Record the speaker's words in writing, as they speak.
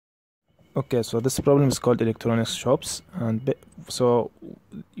Okay, so this problem is called electronics shops, and so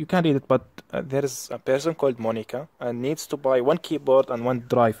you can read it, but there is a person called Monica and needs to buy one keyboard and one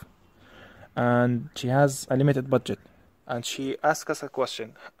drive, and she has a limited budget, and she asks us a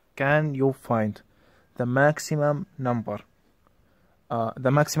question: can you find the maximum number,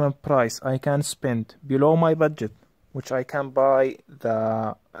 the maximum price I can spend below my budget, which I can buy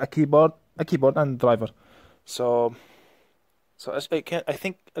a keyboard and driver? So as I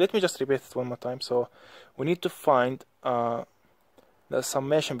think, let me just repeat it one more time. So we need to find the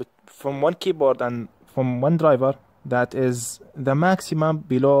summation from one keyboard and from one driver that is the maximum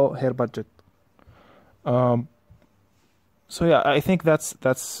below her budget. So yeah, I think that's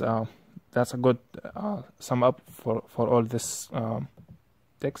a good sum up for all this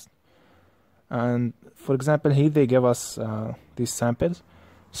text. And for example, here they give us these samples.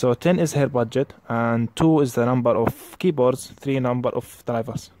 So 10 is her budget, and 2 is the number of keyboards, 3 number of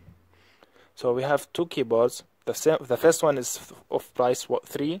drivers. So we have 2 keyboards. The first one is of price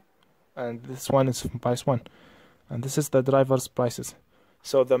 3, and this one is price 1, and this is the driver's prices.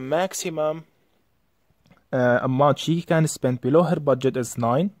 So the maximum amount she can spend below her budget is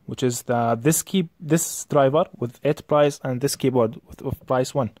 9, which is this driver with 8 price, and this keyboard with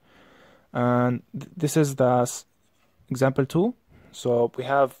price 1. And this is the example 2. So we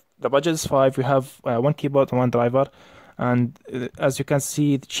have the budget is 5, we have one keyboard and one driver, and as you can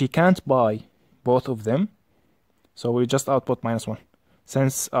see, she can't buy both of them, so we just output -1.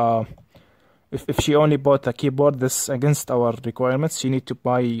 Since if she only bought a keyboard, this against our requirements, she need to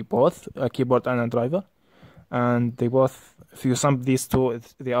buy both a keyboard and a driver, and they both, if you sum these two,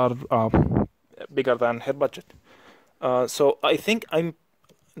 they are bigger than her budget. So I think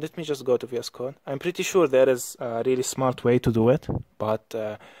let me just go to VS Code. I'm pretty sure there is a really smart way to do it, but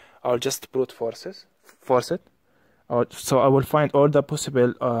I'll just brute force it. So I will find all the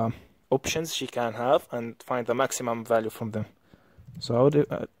possible options she can have and find the maximum value from them. So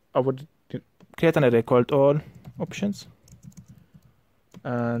I would create an array called all options,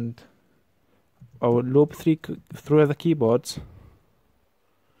 and I will loop through the keyboards,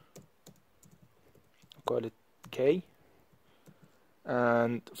 call it K.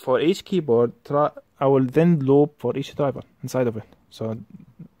 And for each keyboard, I will then loop for each driver inside of it. So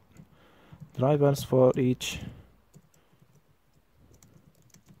drivers for each,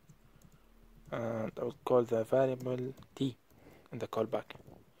 and I will call the variable t in the callback.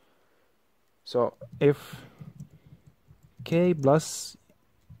 So if k plus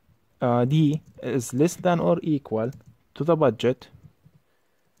d is less than or equal to the budget,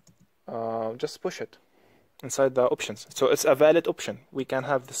 just push it inside the options. So it's a valid option. We can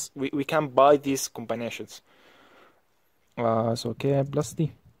have this. We can buy these combinations. So k plus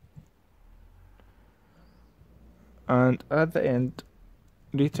d, and at the end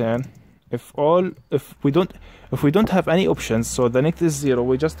return if we don't have any options. So the next is 0.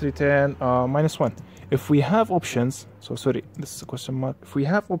 We just return -1. If we have options, so sorry, this is a question mark. If we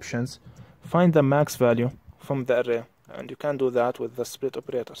have options, find the max value from the array, and you can do that with the split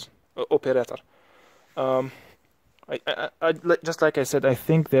operator. Just like I said, I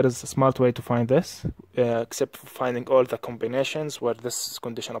think there is a smart way to find this, except for finding all the combinations where this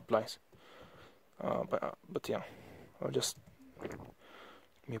condition applies. But yeah, I'll just let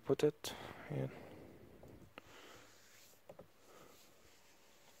me put it here.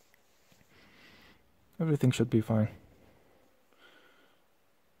 Everything should be fine.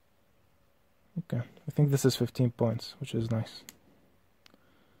 Okay, I think this is 15 points, which is nice.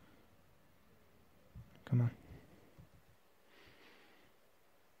 Come on.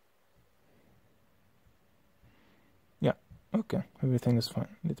 Yeah, okay, everything is fine.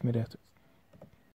 Let me rate it.